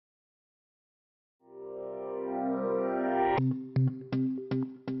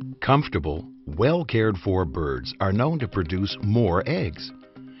Comfortable, well cared for birds are known to produce more eggs.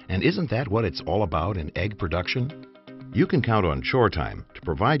 And isn't that what it's all about in egg production? You can count on Chore Time to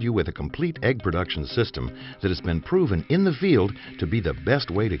provide you with a complete egg production system that has been proven in the field to be the best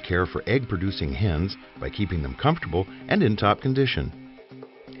way to care for egg-producing hens by keeping them comfortable and in top condition.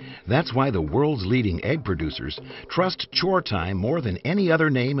 That's why the world's leading egg producers trust Chore Time more than any other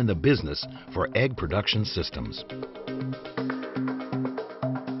name in the business for egg production systems.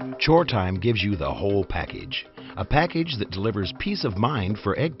 Chore Time gives you the whole package. A package that delivers peace of mind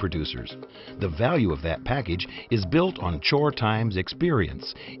for egg producers. The value of that package is built on Chore Time's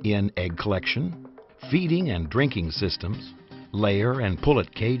experience in egg collection, feeding and drinking systems, layer and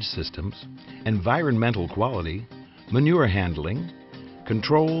pullet cage systems, environmental quality, manure handling,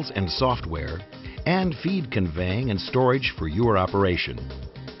 controls and software, and feed conveying and storage for your operation.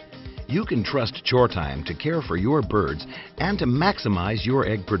 You can trust Chore Time to care for your birds and to maximize your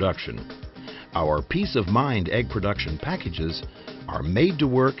egg production. Our Peace of Mind egg production packages are made to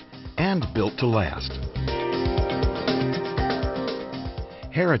work and built to last.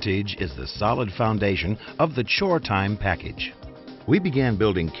 Heritage is the solid foundation of the Chore Time package. We began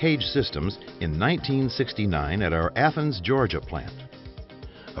building cage systems in 1969 at our Athens, Georgia plant.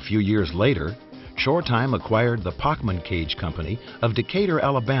 A few years later, Chore Time acquired the Pachman Cage Company of Decatur,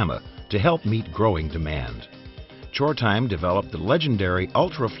 Alabama to help meet growing demand. Chore Time developed the legendary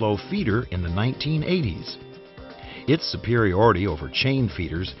UltraFlow feeder in the 1980s. Its superiority over chain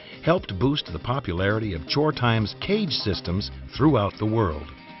feeders helped boost the popularity of Chore Time's cage systems throughout the world.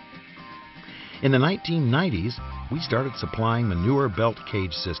 In the 1990s, we started supplying manure belt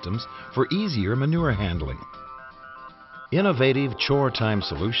cage systems for easier manure handling. Innovative Chore Time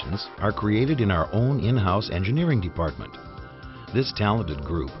solutions are created in our own in-house engineering department. This talented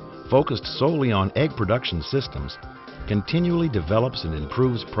group, focused solely on egg production systems, continually develops and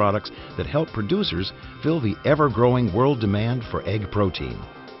improves products that help producers fill the ever-growing world demand for egg protein.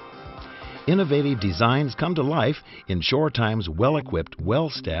 Innovative designs come to life in Chore Time's well-equipped,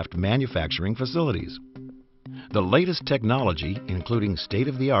 well-staffed manufacturing facilities. The latest technology, including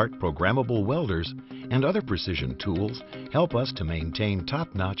state-of-the-art programmable welders and other precision tools, help us to maintain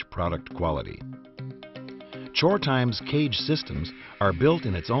top-notch product quality. Chore Time's cage systems are built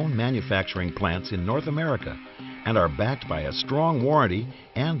in its own manufacturing plants in North America and are backed by a strong warranty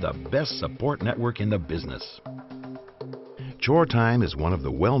and the best support network in the business. Chore Time is one of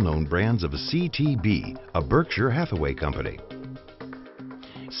the well-known brands of CTB, a Berkshire Hathaway company.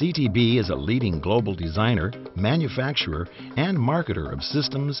 CTB is a leading global designer, manufacturer, and marketer of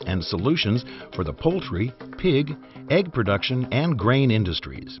systems and solutions for the poultry, pig, egg production, and grain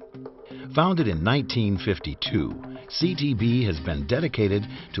industries. Founded in 1952, CTB has been dedicated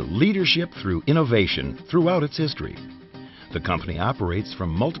to leadership through innovation throughout its history. The company operates from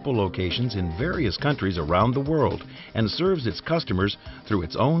multiple locations in various countries around the world and serves its customers through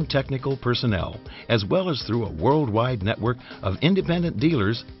its own technical personnel, as well as through a worldwide network of independent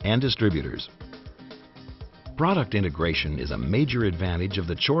dealers and distributors. Product integration is a major advantage of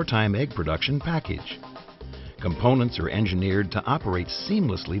the Chore Time egg production package. Components are engineered to operate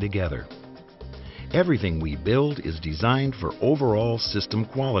seamlessly together. Everything we build is designed for overall system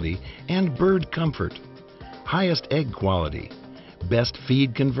quality and bird comfort, highest egg quality, best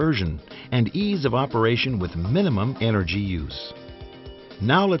feed conversion, and ease of operation with minimum energy use.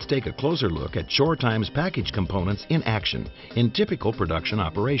 Now let's take a closer look at Chore Time's package components in action in typical production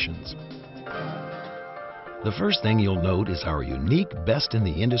operations. The first thing you'll note is our unique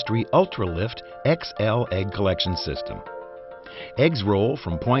best-in-the-industry UltraLift XL egg collection system. Eggs roll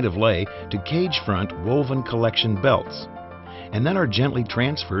from point of lay to cage front woven collection belts, and then are gently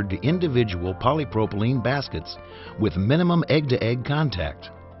transferred to individual polypropylene baskets with minimum egg-to-egg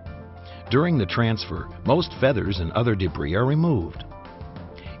contact. During the transfer, most feathers and other debris are removed.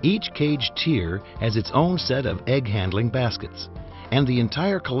 Each cage tier has its own set of egg handling baskets, and the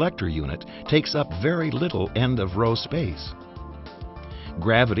entire collector unit takes up very little end-of-row space.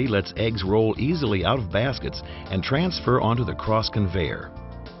 Gravity lets eggs roll easily out of baskets and transfer onto the cross conveyor.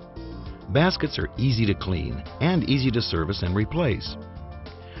 Baskets are easy to clean and easy to service and replace.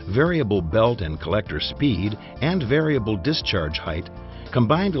 Variable belt and collector speed and variable discharge height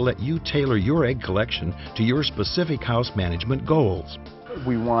combine to let you tailor your egg collection to your specific house management goals.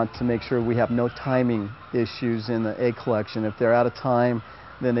 We want to make sure we have no timing issues in the egg collection. If they're out of time,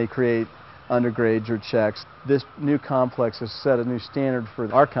 then they create undergrades or checks. This new complex has set a new standard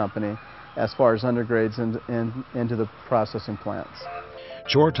for our company as far as undergrades into the processing plants.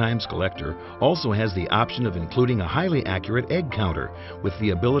 Chore Time's collector also has the option of including a highly accurate egg counter with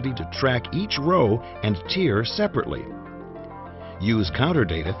the ability to track each row and tier separately. Use counter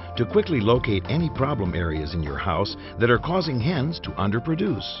data to quickly locate any problem areas in your house that are causing hens to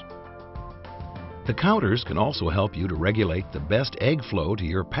underproduce. The counters can also help you to regulate the best egg flow to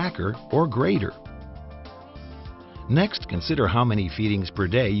your packer or grader. Next, consider how many feedings per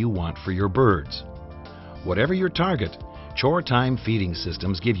day you want for your birds. Whatever your target, Chore Time feeding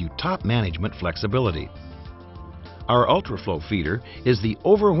systems give you top management flexibility. Our UltraFlow feeder is the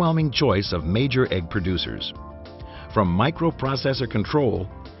overwhelming choice of major egg producers. From microprocessor control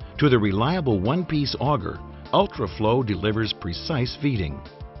to the reliable one-piece auger, UltraFlow delivers precise feeding.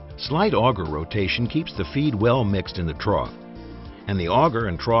 Slight auger rotation keeps the feed well mixed in the trough, and the auger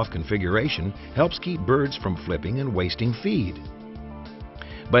and trough configuration helps keep birds from flipping and wasting feed.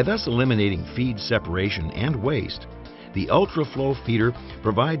 By thus eliminating feed separation and waste, the UltraFlow feeder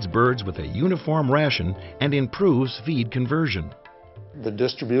provides birds with a uniform ration and improves feed conversion. The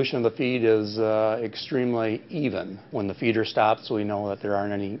distribution of the feed is extremely even. When the feeder stops, we know that there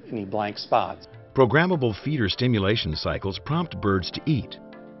aren't any blank spots. Programmable feeder stimulation cycles prompt birds to eat.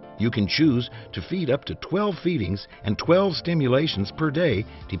 You can choose to feed up to 12 feedings and 12 stimulations per day,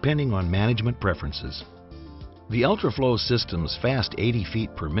 depending on management preferences. The UltraFlow system's fast 80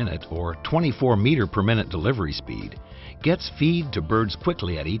 feet per minute or 24 meter per minute delivery speed gets feed to birds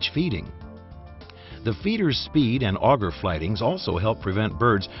quickly at each feeding. The feeder's speed and auger flightings also help prevent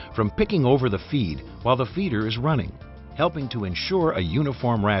birds from picking over the feed while the feeder is running, helping to ensure a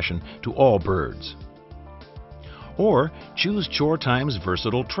uniform ration to all birds. Or choose Chore Time's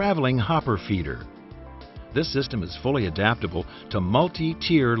versatile traveling hopper feeder. This system is fully adaptable to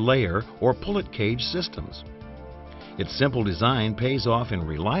multi-tier layer or pullet cage systems. Its simple design pays off in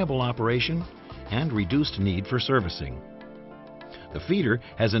reliable operation and reduced need for servicing. The feeder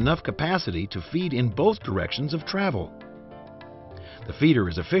has enough capacity to feed in both directions of travel. The feeder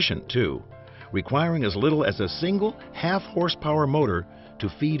is efficient too, requiring as little as a single half-horsepower motor to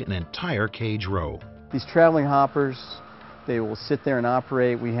feed an entire cage row. These traveling hoppers, they will sit there and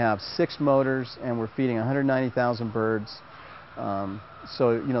operate. We have 6 motors and we're feeding 190,000 birds.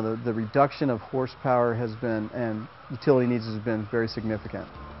 So, you know, the reduction of horsepower has been, and utility needs has been very significant.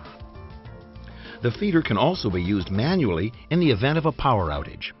 The feeder can also be used manually in the event of a power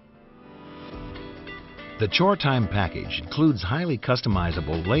outage. The Chore Time package includes highly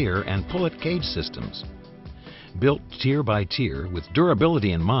customizable layer and pullet cage systems. Built tier by tier with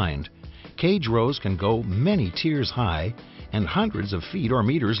durability in mind, cage rows can go many tiers high and hundreds of feet or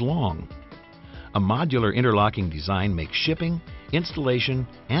meters long. A modular interlocking design makes shipping, installation,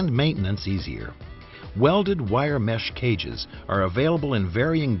 and maintenance easier. Welded wire mesh cages are available in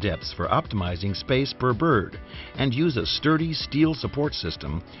varying depths for optimizing space per bird and use a sturdy steel support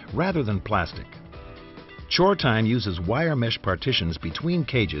system rather than plastic. Chore Time uses wire mesh partitions between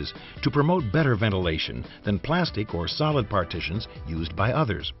cages to promote better ventilation than plastic or solid partitions used by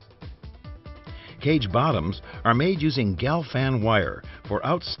others. Cage bottoms are made using Galfan wire for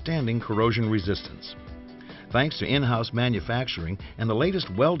outstanding corrosion resistance. Thanks to in-house manufacturing and the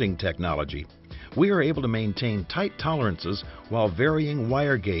latest welding technology, we are able to maintain tight tolerances while varying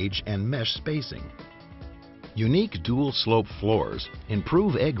wire gauge and mesh spacing. Unique dual slope floors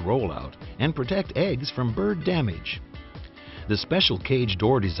improve egg rollout and protect eggs from bird damage. The special cage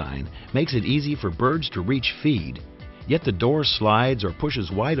door design makes it easy for birds to reach feed, yet the door slides or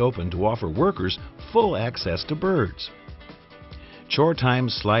pushes wide open to offer workers full access to birds. Chore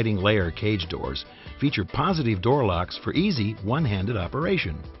Time's sliding layer cage doors feature positive door locks for easy one-handed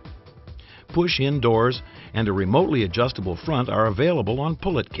operation. Push-in doors and a remotely adjustable front are available on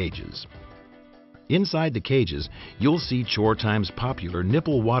pullet cages. Inside the cages, you'll see Chore Time's popular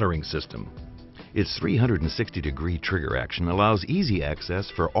nipple watering system. Its 360-degree trigger action allows easy access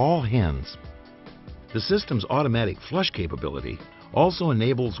for all hens. The system's automatic flush capability also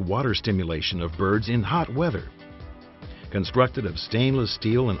enables water stimulation of birds in hot weather. Constructed of stainless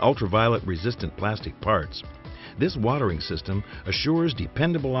steel and ultraviolet resistant plastic parts, this watering system assures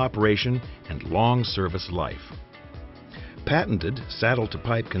dependable operation and long service life. Patented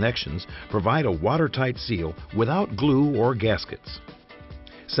saddle-to-pipe connections provide a watertight seal without glue or gaskets.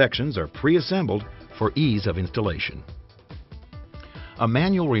 Sections are pre-assembled for ease of installation. A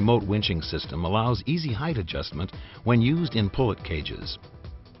manual remote winching system allows easy height adjustment when used in pullet cages.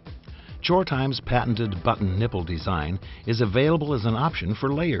 Chore Time's patented button nipple design is available as an option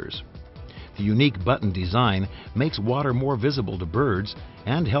for layers. The unique button design makes water more visible to birds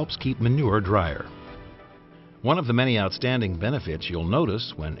and helps keep manure drier. One of the many outstanding benefits you'll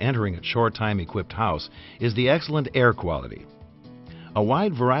notice when entering a Chore Time equipped house is the excellent air quality. A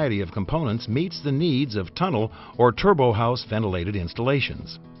wide variety of components meets the needs of tunnel or turbo house ventilated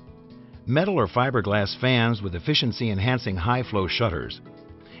installations. metal or fiberglass fans with efficiency-enhancing high-flow shutters,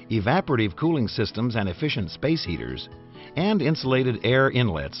 evaporative cooling systems and efficient space heaters, and insulated air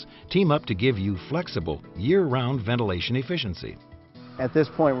inlets team up to give you flexible, year-round ventilation efficiency. At this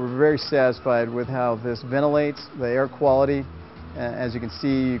point, we're very satisfied with how this ventilates, the air quality. As you can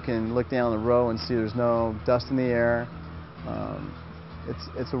see, you can look down the row and see there's no dust in the air.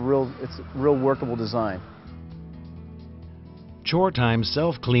 It's a real workable design. ChoreTime's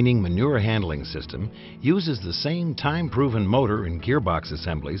self-cleaning manure handling system uses the same time-proven motor and gearbox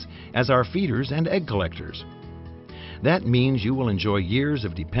assemblies as our feeders and egg collectors. That means you will enjoy years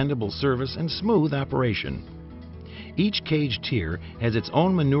of dependable service and smooth operation. Each cage tier has its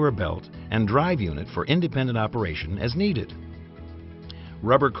own manure belt and drive unit for independent operation as needed.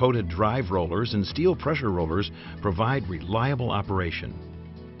 Rubber-coated drive rollers and steel pressure rollers provide reliable operation.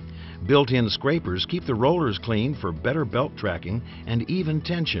 Built-in scrapers keep the rollers clean for better belt tracking and even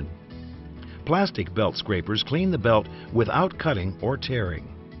tension. Plastic belt scrapers clean the belt without cutting or tearing.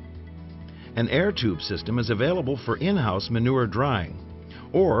 An air tube system is available for in-house manure drying,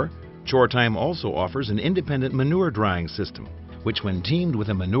 or ChoreTime also offers an independent manure drying system, which when teamed with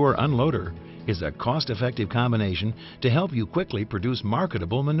a manure unloader is a cost-effective combination to help you quickly produce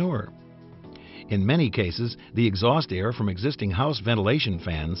marketable manure. In many cases, the exhaust air from existing house ventilation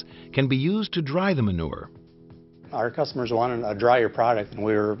fans can be used to dry the manure. Our customers wanted a drier product than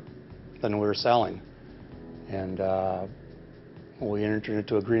we were selling, and we entered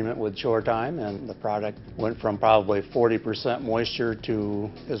into agreement with ChoreTime, and the product went from probably 40% moisture to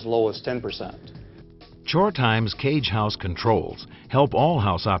as low as 10%. ChoreTime's cage house controls help all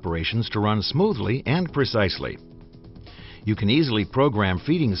house operations to run smoothly and precisely. You can easily program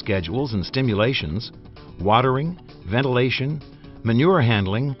feeding schedules and stimulations, watering, ventilation, manure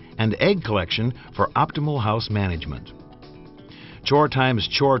handling, and egg collection for optimal house management. ChoreTime's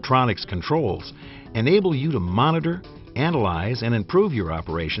ChoreTronics controls enable you to monitor, analyze, and improve your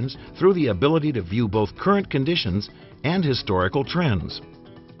operations through the ability to view both current conditions and historical trends.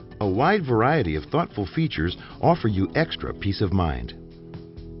 A wide variety of thoughtful features offer you extra peace of mind.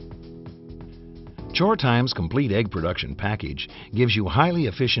 ChoreTime's complete egg production package gives you highly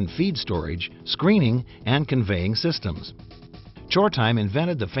efficient feed storage, screening, and conveying systems. ChoreTime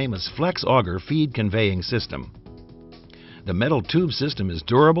invented the famous Flex Auger feed conveying system. The metal tube system is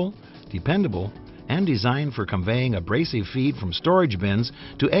durable, dependable, and designed for conveying abrasive feed from storage bins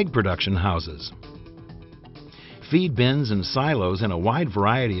to egg production houses. Feed bins and silos in a wide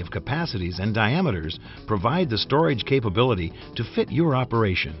variety of capacities and diameters provide the storage capability to fit your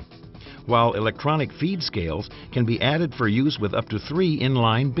operation, while electronic feed scales can be added for use with up to 3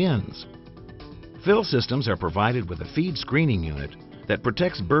 inline bins. Fill systems are provided with a feed screening unit that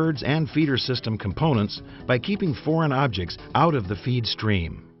protects birds and feeder system components by keeping foreign objects out of the feed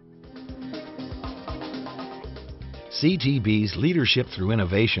stream. CTB's leadership through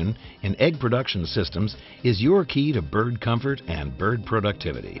innovation in egg production systems is your key to bird comfort and bird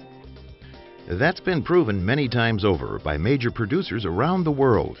productivity. That's been proven many times over by major producers around the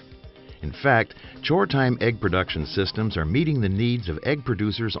world. In fact, ChoreTime egg production systems are meeting the needs of egg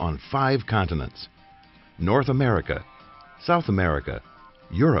producers on 5 continents: North America, South America,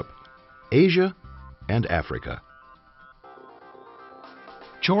 Europe, Asia, and Africa.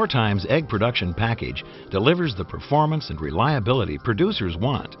 ChoreTime's egg production package delivers the performance and reliability producers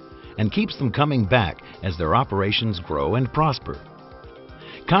want and keeps them coming back as their operations grow and prosper.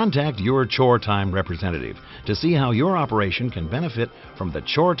 Contact your ChoreTime representative to see how your operation can benefit from the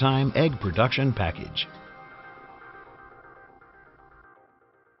ChoreTime egg production package.